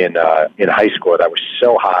baseball in high school that was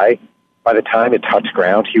so high, by the time it touched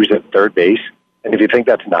ground, he was at third base. And if you think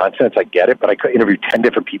that's nonsense, I get it, but I could interview 10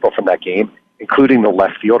 different people from that game, including the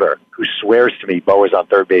left fielder, who swears to me Bo was on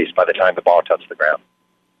third base by the time the ball touched the ground.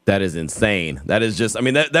 That is insane. That is just, I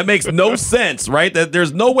mean, that makes no sense, right? That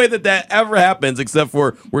there's no way that ever happens except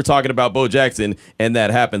for we're talking about Bo Jackson and that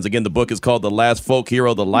happens. Again, the book is called The Last Folk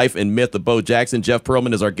Hero, The Life and Myth of Bo Jackson. Jeff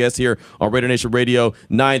Pearlman is our guest here on Raider Nation Radio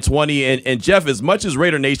 920. And Jeff, as much as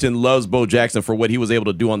Raider Nation loves Bo Jackson for what he was able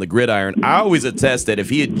to do on the gridiron, I always attest that if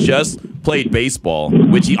he had just played baseball,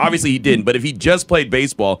 which he didn't, but if he just played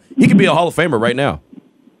baseball, he could be a Hall of Famer right now.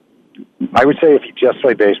 I would say if he just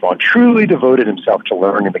played baseball and truly devoted himself to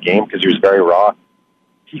learning the game, because he was very raw,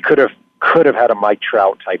 he could have had a Mike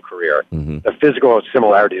Trout type career. Mm-hmm. The physical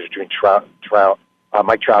similarities between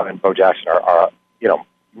Mike Trout and Bo Jackson are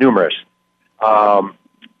numerous.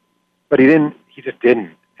 But he didn't. He just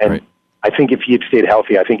didn't. And right. I think if he had stayed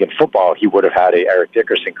healthy, I think in football he would have had a Eric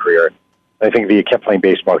Dickerson career. I think if he had kept playing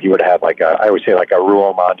baseball, he would have had I always say a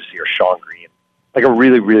Ruel Mondesi or Sean Green, like a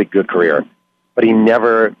really, really good career. But he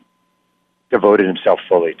never devoted himself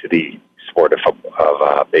fully to the sport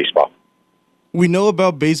of baseball. We know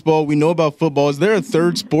about baseball. We know about football. Is there a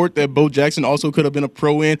third sport that Bo Jackson also could have been a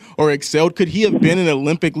pro in or excelled? Could he have been an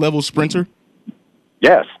Olympic-level sprinter?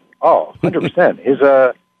 Yes. Oh,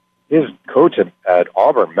 100%. His coach at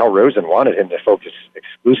Auburn, Mel Rosen, wanted him to focus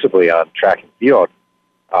exclusively on track and field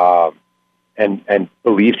and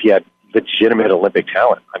believed he had legitimate Olympic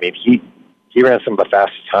talent. I mean, he ran some of the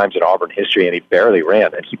fastest times in Auburn history, and he barely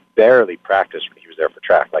ran, and he barely practiced when he was there for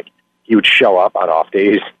track. Like, he would show up on off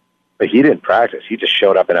days, but he didn't practice. He just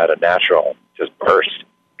showed up and had a natural just burst.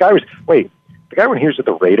 The guy when he was with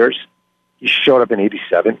the Raiders, he showed up in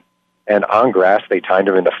 87, and on grass, they timed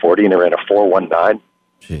him in the 40, and he ran a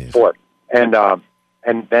 4.19. 4.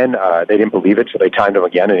 And then they didn't believe it, so they timed him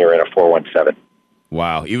again, and he ran a 4.17.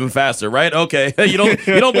 Wow, even faster, right? Okay, you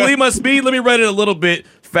don't believe my speed? Let me run it a little bit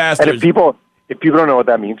faster. And if people don't know what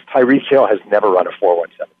that means, Tyreek Hill has never run a 4.17.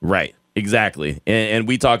 Right. Exactly, and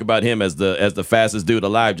we talk about him as the fastest dude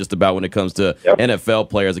alive just about when it comes to NFL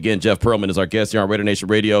players. Again, Jeff Pearlman is our guest here on Raider Nation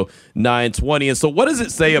Radio 920. And so what does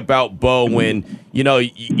it say about Bo when,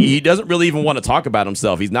 he doesn't really even want to talk about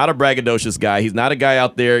himself? He's not a braggadocious guy. He's not a guy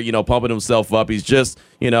out there, pumping himself up. He's just,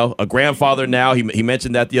 a grandfather now. He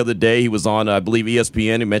mentioned that the other day. He was on, I believe,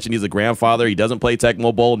 ESPN. He mentioned he's a grandfather. He doesn't play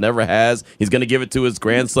Tecmo Bowl, never has. He's going to give it to his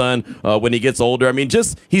grandson when he gets older. I mean,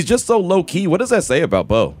 he's just so low-key. What does that say about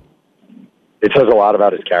Bo? It says a lot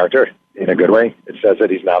about his character in a good way. It says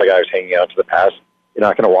that he's not a guy who's hanging out to the past. You're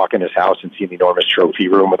not going to walk in his house and see an enormous trophy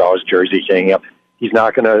room with all his jerseys hanging up. He's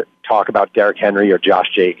not going to talk about Derrick Henry or Josh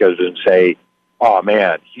Jacobs and say, oh,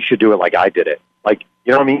 man, he should do it like I did it. Like,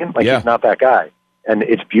 you know what I mean? Like, He's not that guy. And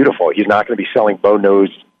it's beautiful. He's not going to be selling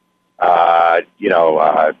Bo-Nose,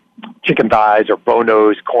 chicken thighs or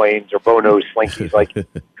Bo-Nose coins or Bo-Nose slinkies. Like,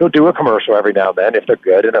 he'll do a commercial every now and then if they're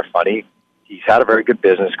good and they're funny. He's had a very good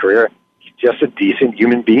business career. Just a decent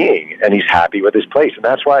human being, and he's happy with his place. And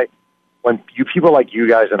that's why when people like you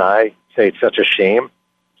guys and I say it's such a shame,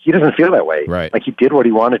 he doesn't feel that way. Right. Like, he did what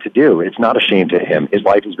he wanted to do. It's not a shame to him. His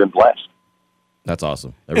life has been blessed. That's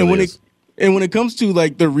awesome. And when it comes to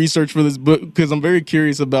the research for this book, because I'm very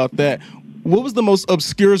curious about that, what was the most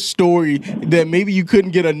obscure story that maybe you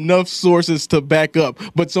couldn't get enough sources to back up,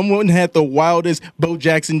 but someone had the wildest Bo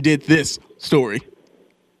Jackson did this story?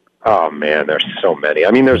 Oh, man, there's so many. I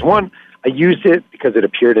mean, there's one. I used it because it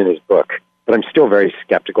appeared in his book, but I'm still very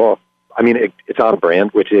skeptical. I mean, it's on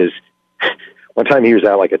brand, which is one time he was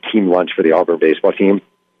at a team lunch for the Auburn baseball team,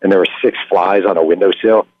 and there were 6 flies on a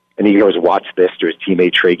windowsill, and he goes, watch this, to his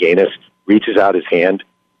teammate Trey Gaines, reaches out his hand,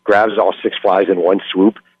 grabs all 6 flies in one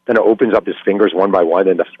swoop, then opens up his fingers one by one,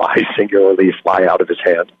 and the flies singularly fly out of his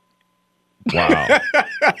hand. Wow.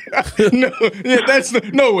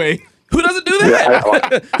 No way. Who doesn't do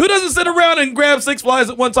that? Who doesn't sit around and grab 6 flies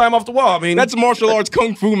at one time off the wall? I mean, that's martial arts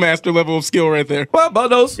kung fu master level of skill right there. Well,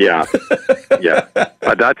 Bonos. Yeah.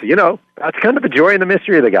 But that's kind of the joy and the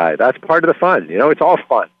mystery of the guy. That's part of the fun. It's all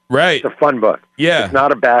fun. Right. It's a fun book. Yeah. It's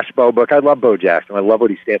not a bash Bo book. I love Bo Jackson. I love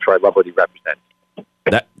what he stands for. I love what he represents.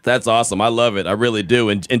 That's awesome. I love it. I really do.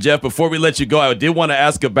 And Jeff, before we let you go, I did want to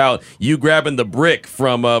ask about you grabbing the brick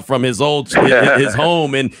from his his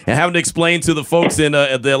home and having to explain to the folks in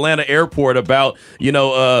at the Atlanta airport about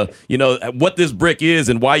what this brick is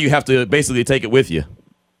and why you have to basically take it with you.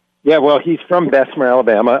 Yeah, well, he's from Bessemer,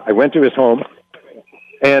 Alabama. I went to his home,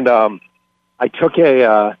 and I took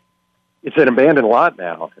it's an abandoned lot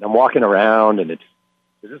now, and I'm walking around, and there's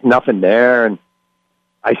just nothing there, and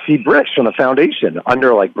I see bricks from the foundation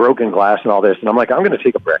under like broken glass and all this. And I'm like, I'm going to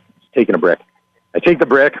take a brick. Taking a brick. I take the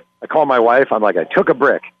brick. I call my wife. I'm like, I took a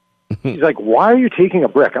brick. She's like, why are you taking a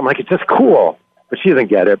brick? I'm like, it's just cool. But she doesn't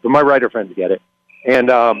get it. But my writer friends get it.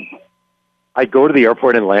 And I go to the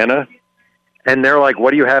airport in Atlanta, and they're like,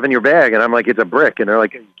 what do you have in your bag? And I'm like, it's a brick. And they're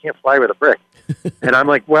like, you can't fly with a brick. And I'm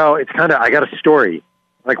like, well, it's kind of, I got a story.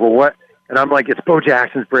 I'm like, well, what? And I'm like, it's Bo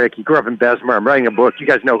Jackson's brick. He grew up in Bessemer. I'm writing a book. You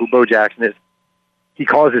guys know who Bo Jackson is. He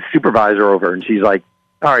calls his supervisor over, and she's like,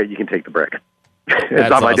 all right, you can take the brick. It's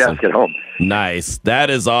on my desk at home. Nice. That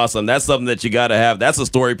is awesome. That's something that you got to have. That's a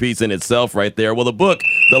story piece in itself right there. Well, the book,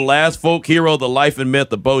 The Last Folk Hero, The Life and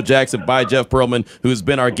Myth of Bo Jackson by Jeff Pearlman, who's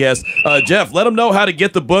been our guest. Jeff, let them know how to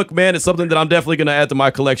get the book, man. It's something that I'm definitely going to add to my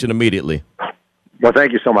collection immediately. Well,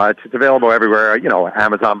 thank you so much. It's available everywhere,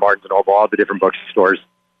 Amazon, Barnes & Noble, all the different bookstores.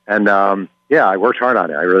 And, I worked hard on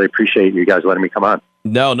it. I really appreciate you guys letting me come on.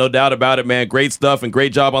 No doubt about it, man. Great stuff and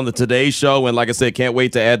great job on the Today Show. And like I said, can't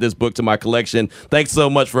wait to add this book to my collection. Thanks so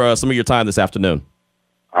much for some of your time this afternoon.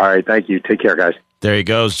 All right. Thank you. Take care, guys. There he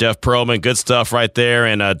goes, Jeff Pearlman. Good stuff right there,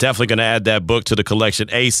 and definitely going to add that book to the collection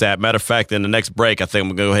ASAP. Matter of fact, in the next break, I think I'm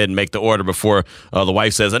going to go ahead and make the order before the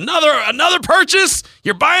wife says, another purchase?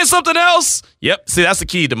 You're buying something else? Yep. See, that's the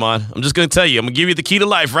key, Damon. I'm just going to tell you. I'm going to give you the key to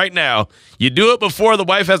life right now. You do it before the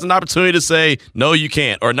wife has an opportunity to say, no, you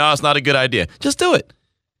can't, or no, it's not a good idea. Just do it.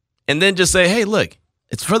 And then just say, hey, look,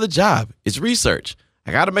 it's for the job. It's research.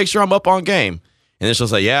 I got to make sure I'm up on game. And then she'll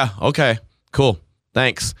say, yeah, okay, cool.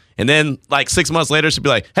 Thanks. And then like 6 months later, she'll be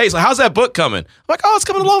like, hey, so how's that book coming? I'm like, oh, it's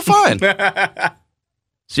coming along fine.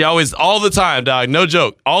 She always, all the time, dog, no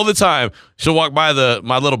joke, all the time, she'll walk by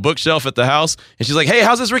my little bookshelf at the house, and she's like, hey,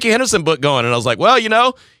 how's this Ricky Henderson book going? And I was like, well,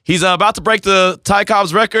 he's about to break the Ty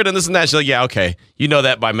Cobb's record and this and that. She's like, yeah, okay. You know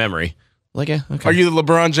that by memory. I'm like, yeah, okay. Are you the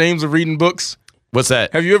LeBron James of reading books? What's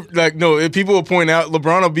that? Have you ever, if people will point out,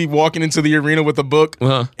 LeBron will be walking into the arena with a book,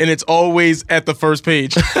 and it's always at the first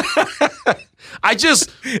page.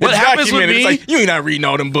 What happens with me, it's like, you ain't not reading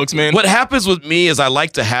all them books, man. What happens with me is I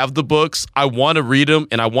like to have the books. I want to read them,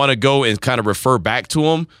 and I want to go and kind of refer back to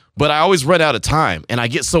them, but I always run out of time, and I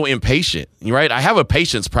get so impatient, right? I have a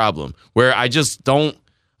patience problem where I don't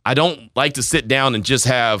like to sit down and just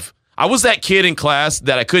have... I was that kid in class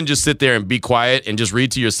that I couldn't just sit there and be quiet and just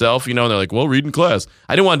read to yourself, and they're like, well, read in class.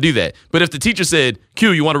 I didn't want to do that. But if the teacher said,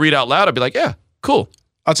 Q, you want to read out loud? I'd be like, yeah, cool.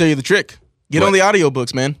 I'll tell you the trick. Get on the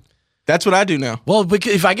audiobooks, man. That's what I do now. Well,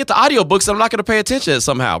 if I get the audiobooks, I'm not going to pay attention to it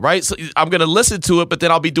somehow, right? So I'm going to listen to it, but then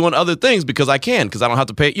I'll be doing other things because I don't have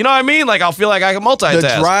to pay. You know what I mean? Like I'll feel like I can multitask.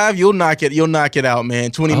 The drive, you'll knock it out, man.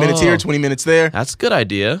 20 minutes here, 20 minutes there. That's a good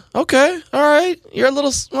idea. Okay. All right.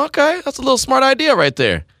 Okay. That's a little smart idea right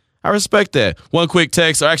there. I respect that. One quick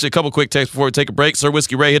text, or actually a couple quick texts before we take a break. Sir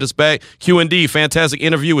Whiskey Ray hit us back. Q&D, fantastic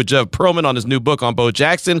interview with Jeff Pearlman on his new book on Bo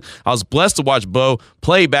Jackson. I was blessed to watch Bo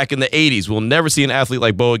play back in the 80s. We'll never see an athlete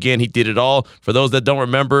like Bo again. He did it all. For those that don't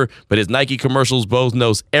remember, but his Nike commercials, Bo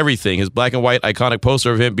knows everything. His black and white iconic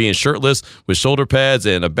poster of him being shirtless with shoulder pads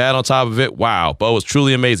and a bat on top of it. Wow, Bo was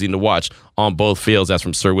truly amazing to watch on both fields. That's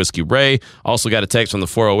from Sir Whiskey Ray. Also got a text from the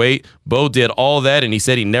 408. Bo did all that, and he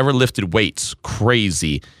said he never lifted weights.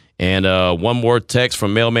 Crazy. And one more text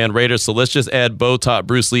from Mailman Raider. So let's just add Bo taught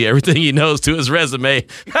Bruce Lee everything he knows to his resume.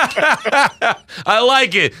 I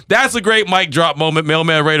like it. That's a great mic drop moment.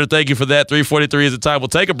 Mailman Raider, thank you for that. 3:43 is the time. We'll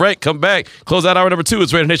take a break. Come back. Close out hour number 2.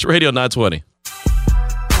 It's Raider Nation Radio 920.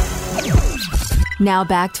 Now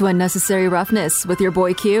back to Unnecessary Roughness with your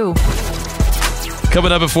boy Q.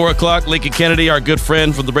 Coming up at 4 o'clock, Lincoln Kennedy, our good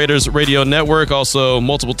friend from the Raiders Radio Network, also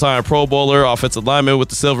multiple-time Pro Bowler, offensive lineman with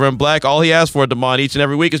the silver and black. All he asks for, Damon, each and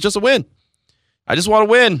every week is just a win. I just want to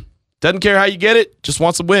win. Doesn't care how you get it, just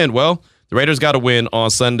wants to win. Well, the Raiders got to win on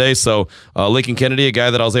Sunday. So Lincoln Kennedy, a guy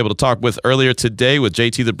that I was able to talk with earlier today with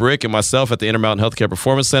JT the Brick and myself at the Intermountain Healthcare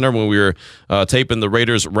Performance Center when we were taping the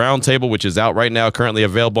Raiders Roundtable, which is out right now, currently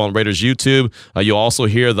available on Raiders YouTube. You'll also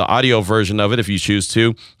hear the audio version of it if you choose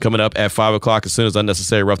to, coming up at 5 o'clock as soon as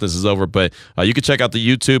Unnecessary Roughness is over. But you can check out the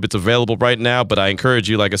YouTube. It's available right now, but I encourage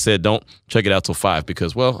you, like I said, don't check it out till 5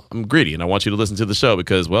 because, well, I'm greedy and I want you to listen to the show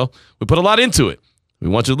because, well, we put a lot into it. We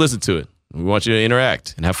want you to listen to it. We want you to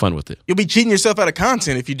interact and have fun with it. You'll be cheating yourself out of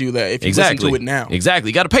content if you do that, if you listen to it now. Exactly.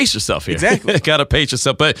 You got to pace yourself here. Exactly. Got to pace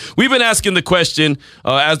yourself. But we've been asking the question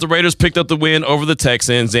as the Raiders picked up the win over the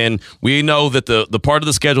Texans, and we know that the part of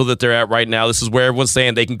the schedule that they're at right now, this is where everyone's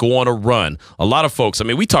saying they can go on a run. A lot of folks, I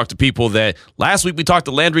mean, we talked to people that last week we talked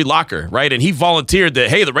to Landry Locker, right? And he volunteered that,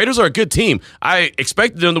 hey, the Raiders are a good team. I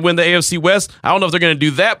expected them to win the AFC West. I don't know if they're going to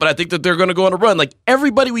do that, but I think that they're going to go on a run. Like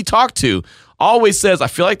everybody we talked to always says, I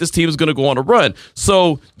feel like this team is going to go on a run.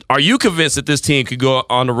 So are you convinced that this team could go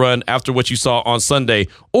on a run after what you saw on Sunday?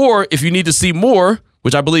 Or if you need to see more,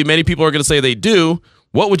 which I believe many people are going to say they do,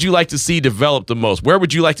 what would you like to see develop the most? Where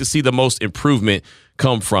would you like to see the most improvement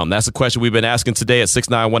come from? That's a question we've been asking today at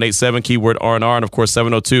 69187, keyword R&R, and of course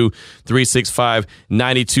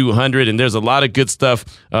 702-365-9200. And there's a lot of good stuff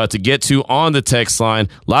to get to on the text line.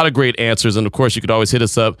 A lot of great answers. And of course, you could always hit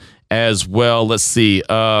us up as well. Let's see.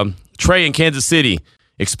 Trey in Kansas City,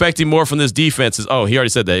 expecting more from this defense. He already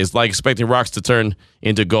said that. It's like expecting rocks to turn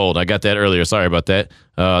into gold. I got that earlier. Sorry about that.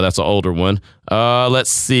 That's an older one. Let's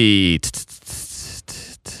see.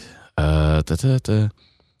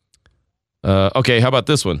 Okay, how about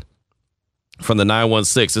this one? From the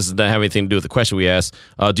 916. This doesn't have anything to do with the question we asked.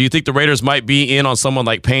 Do you think the Raiders might be in on someone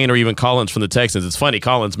like Payne or even Collins from the Texans? It's funny,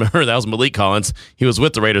 Collins, remember, that was Malik Collins. He was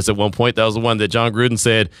with the Raiders at one point. That was the one that John Gruden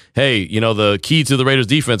said, hey, the key to the Raiders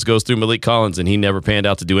defense goes through Malik Collins, and he never panned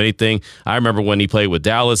out to do anything. I remember when he played with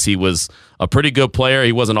Dallas, he was a pretty good player.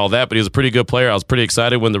 He wasn't all that, but he was a pretty good player. I was pretty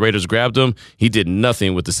excited when the Raiders grabbed him. He did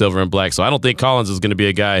nothing with the silver and black. So I don't think Collins is going to be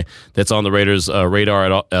a guy that's on the Raiders'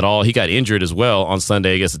 radar at all. He got injured as well on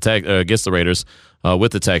Sunday against the Raiders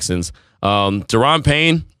with the Texans. Daron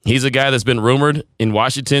Payne, he's a guy that's been rumored in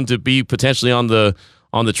Washington to be potentially on the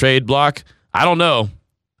trade block. I don't know.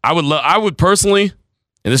 I would personally,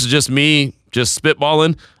 and this is just me just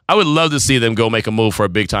spitballing, I would love to see them go make a move for a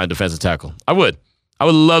big-time defensive tackle. I would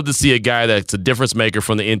love to see a guy that's a difference maker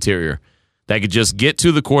from the interior that could just get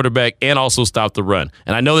to the quarterback and also stop the run.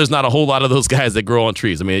 And I know there's not a whole lot of those guys that grow on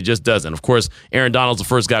trees. I mean, it just doesn't. Of course, Aaron Donald's the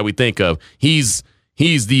first guy we think of. He's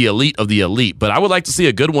the elite of the elite. But I would like to see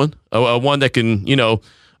a good one, a one that can,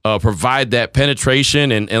 provide that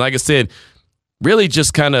penetration and like I said, really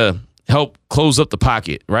just kind of help close up the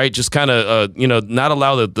pocket, right? Just kind of, not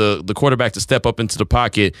allow the quarterback to step up into the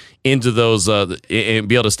pocket, into those, and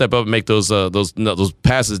be able to step up and make those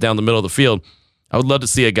passes down the middle of the field. I would love to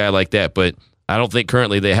see a guy like that, but I don't think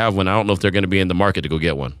currently they have one. I don't know if they're going to be in the market to go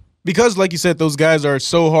get one. Because, like you said, those guys are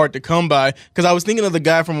so hard to come by. Because I was thinking of the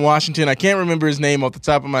guy from Washington. I can't remember his name off the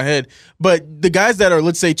top of my head. But the guys that are,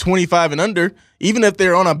 let's say, 25 and under, even if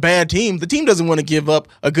they're on a bad team, the team doesn't want to give up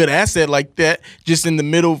a good asset like that just in the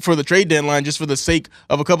middle for the trade deadline, just for the sake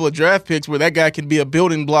of a couple of draft picks where that guy can be a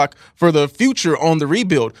building block for the future on the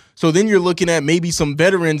rebuild. So then you're looking at maybe some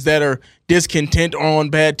veterans that are discontent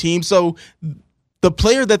on bad teams. So the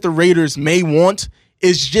player that the Raiders may want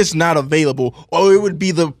is just not available, or it would be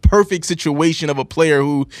the perfect situation of a player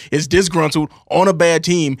who is disgruntled on a bad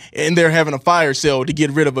team and they're having a fire sale to get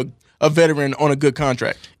rid of a veteran on a good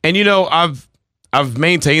contract. And, I've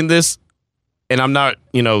maintained this, and I'm not,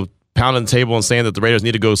 pounding the table and saying that the Raiders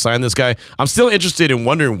need to go sign this guy. I'm still interested in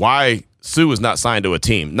wondering why Sue is not signed to a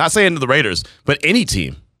team. Not saying to the Raiders, but any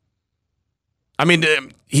team. I mean,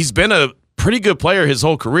 he's been a pretty good player his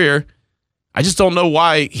whole career. I just don't know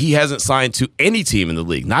why he hasn't signed to any team in the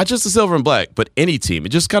league, not just the silver and black, but any team. It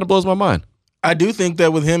just kind of blows my mind. I do think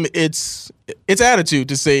that with him, it's attitude,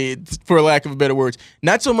 to say it, for lack of better words.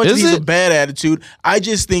 Not so much that he's a bad attitude. I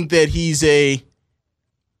just think that he's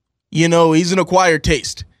he's an acquired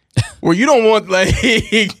taste. Where you don't want,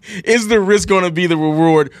 is the risk going to be the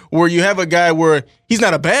reward? Where you have a guy where he's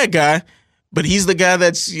not a bad guy, but he's the guy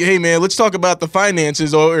that's, hey, man, let's talk about the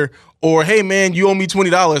finances, or hey, man, you owe me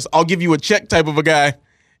 $20. I'll give you a check type of a guy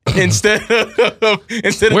instead of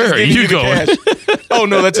where are you going? Cash. Oh,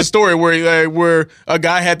 no, that's a story where a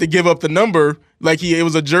guy had to give up the number. It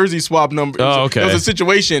was a jersey swap number. Oh, okay. It was a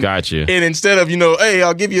situation. Gotcha. And instead of, hey,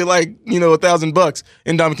 I'll give you $1,000,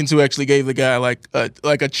 and Ndamukong Suh actually gave the guy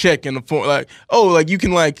a check in the form, you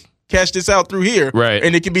can cash this out through here. Right.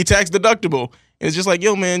 And it can be tax deductible. And it's just like,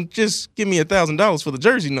 yo, man, just give me $1,000 for the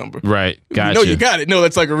jersey number. Right. Gotcha. No, you got it. No,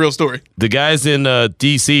 that's like a real story. The guys in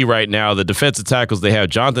D.C. right now, the defensive tackles, they have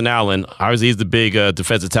Jonathan Allen. Obviously, he's the big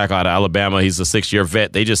defensive tackle out of Alabama. He's a 6-year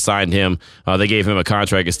vet. They just signed him. They gave him a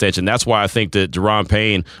contract extension. That's why I think that Daron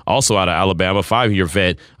Payne, also out of Alabama, 5-year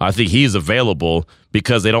vet, I think he's available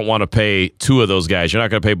because they don't want to pay two of those guys. You're not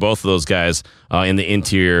going to pay both of those guys in the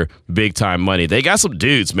interior big-time money. They got some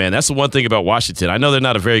dudes, man. That's the one thing about Washington. I know they're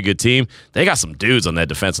not a very good team. They got some dudes on that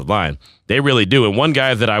defensive line. They really do. And one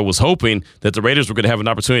guy that I was hoping that the Raiders were going to have an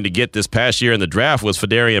opportunity to get this past year in the draft was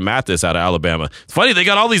Phidarian Mathis out of Alabama. It's funny, they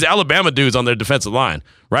got all these Alabama dudes on their defensive line,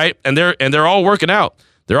 right? And they're all working out.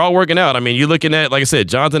 They're all working out. I mean, you're looking at, like I said,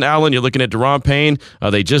 Jonathan Allen. You're looking at Daron Payne.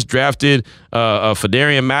 They just drafted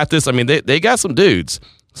Phidarian Mathis. I mean, they got some dudes.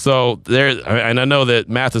 So and I know that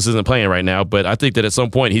Mathis isn't playing right now, but I think that at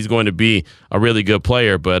some point he's going to be a really good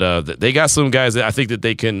player. But they got some guys that I think that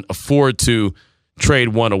they can afford to trade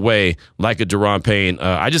one away, like a Daron Payne.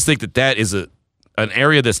 I just think that is an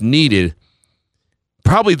area that's needed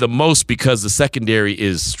probably the most because the secondary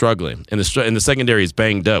is struggling and the secondary is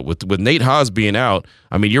banged up. With Nate Haas being out,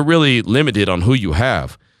 I mean, you're really limited on who you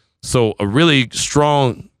have. So a really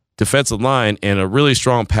strong defensive line and a really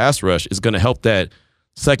strong pass rush is going to help that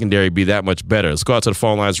secondary be that much better. Let's go out to the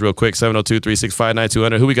phone lines real quick.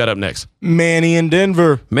 702-365-9200. Who we got up next? Manny in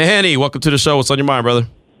Denver. Manny, welcome to the show. What's on your mind, brother?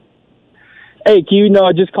 Hey, Q,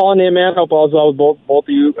 just calling in, man. Hope all's well with both of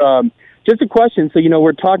you. Just a question. So,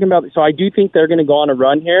 we're talking about, so I do think they're going to go on a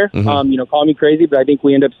run here. Mm-hmm. Call me crazy, but I think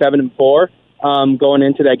we end up 7-4 going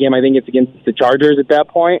into that game. I think it's against the Chargers at that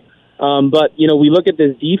point. But, we look at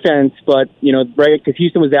this defense, but, right, because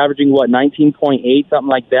Houston was averaging, 19.8, something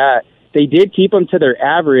like that. They did keep them to their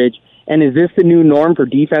average. And is this the new norm for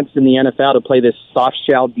defenses in the NFL to play this soft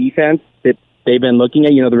shell defense that they've been looking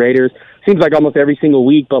at? The Raiders, seems like almost every single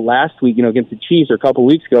week, but last week, against the Chiefs or a couple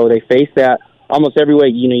weeks ago, they faced that almost every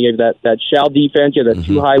week. You have that shell defense, you have that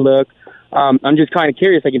too high look. I'm just kind of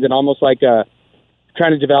curious, is it almost like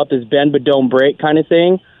trying to develop this bend but don't break kind of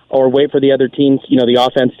thing, or wait for the other teams, the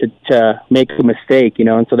offense to make a mistake,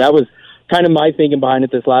 And so that was kind of my thinking behind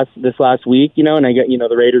it this last week, and I get,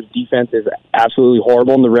 the Raiders defense is absolutely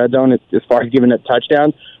horrible in the red zone as far as giving up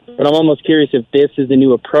touchdowns. But I'm almost curious if this is the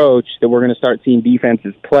new approach that we're going to start seeing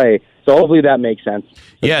defenses play. So hopefully that makes sense.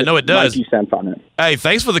 Yeah, no, it does. My 2 cents on it. Hey,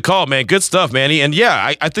 thanks for the call, man. Good stuff, Manny. And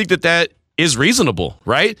yeah, I think that is reasonable,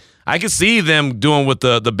 right? I can see them doing with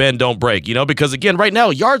the bend don't break, because again, right now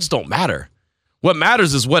yards don't matter. What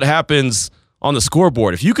matters is what happens on the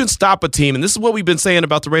scoreboard. If you can stop a team, and this is what we've been saying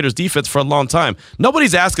about the Raiders defense for a long time,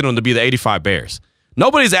 nobody's asking them to be the 85 Bears.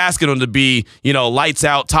 Nobody's asking them to be, lights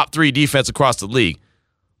out, top 3 defense across the league.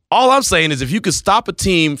 All I'm saying is if you could stop a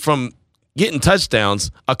team from getting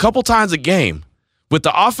touchdowns a couple times a game with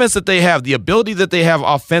the offense that they have, the ability that they have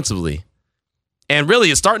offensively, and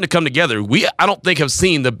really it's starting to come together. I don't think have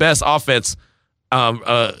seen the best offense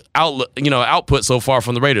output so far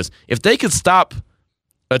from the Raiders. If they could stop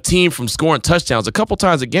a team from scoring touchdowns a couple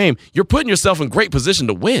times a game, you're putting yourself in great position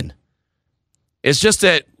to win. It's just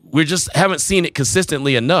that we just haven't seen it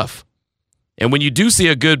consistently enough. And when you do see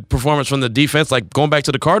a good performance from the defense, like going back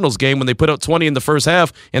to the Cardinals game when they put up 20 in the first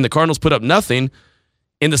half and the Cardinals put up nothing,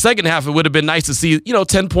 in the second half it would have been nice to see,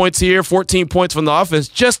 10 points here, 14 points from the offense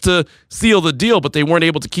just to seal the deal, but they weren't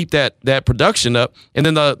able to keep that production up. And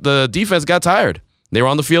then the defense got tired. They were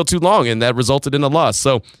on the field too long, and that resulted in a loss.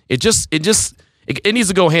 So it needs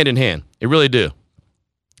to go hand in hand. It really do.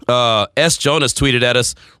 S. Jonas tweeted at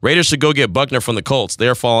us, Raiders should go get Buckner from the Colts.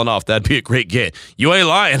 They're falling off. That'd be a great get. You ain't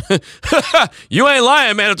lying. You ain't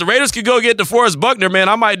lying, man. If the Raiders could go get DeForest Buckner, man,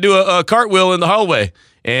 I might do a cartwheel in the hallway.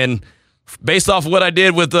 And based off of what I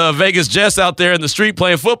did with Vegas Jets out there in the street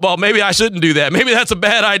playing football, maybe I shouldn't do that. Maybe that's a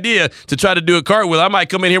bad idea to try to do a cartwheel. I might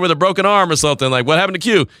come in here with a broken arm or something. Like, what happened to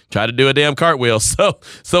Q? Try to do a damn cartwheel. So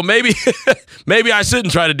maybe maybe I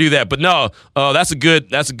shouldn't try to do that. But no, that's a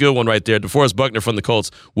good one right there. DeForest Buckner from the Colts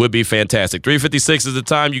would be fantastic. 3:56 is the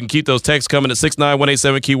time. You can keep those texts coming at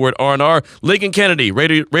 69187 keyword R&R. Lincoln Kennedy,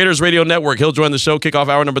 Raiders Radio Network. He'll join the show. Kickoff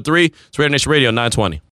hour number 3. It's Raider Nation Radio 920.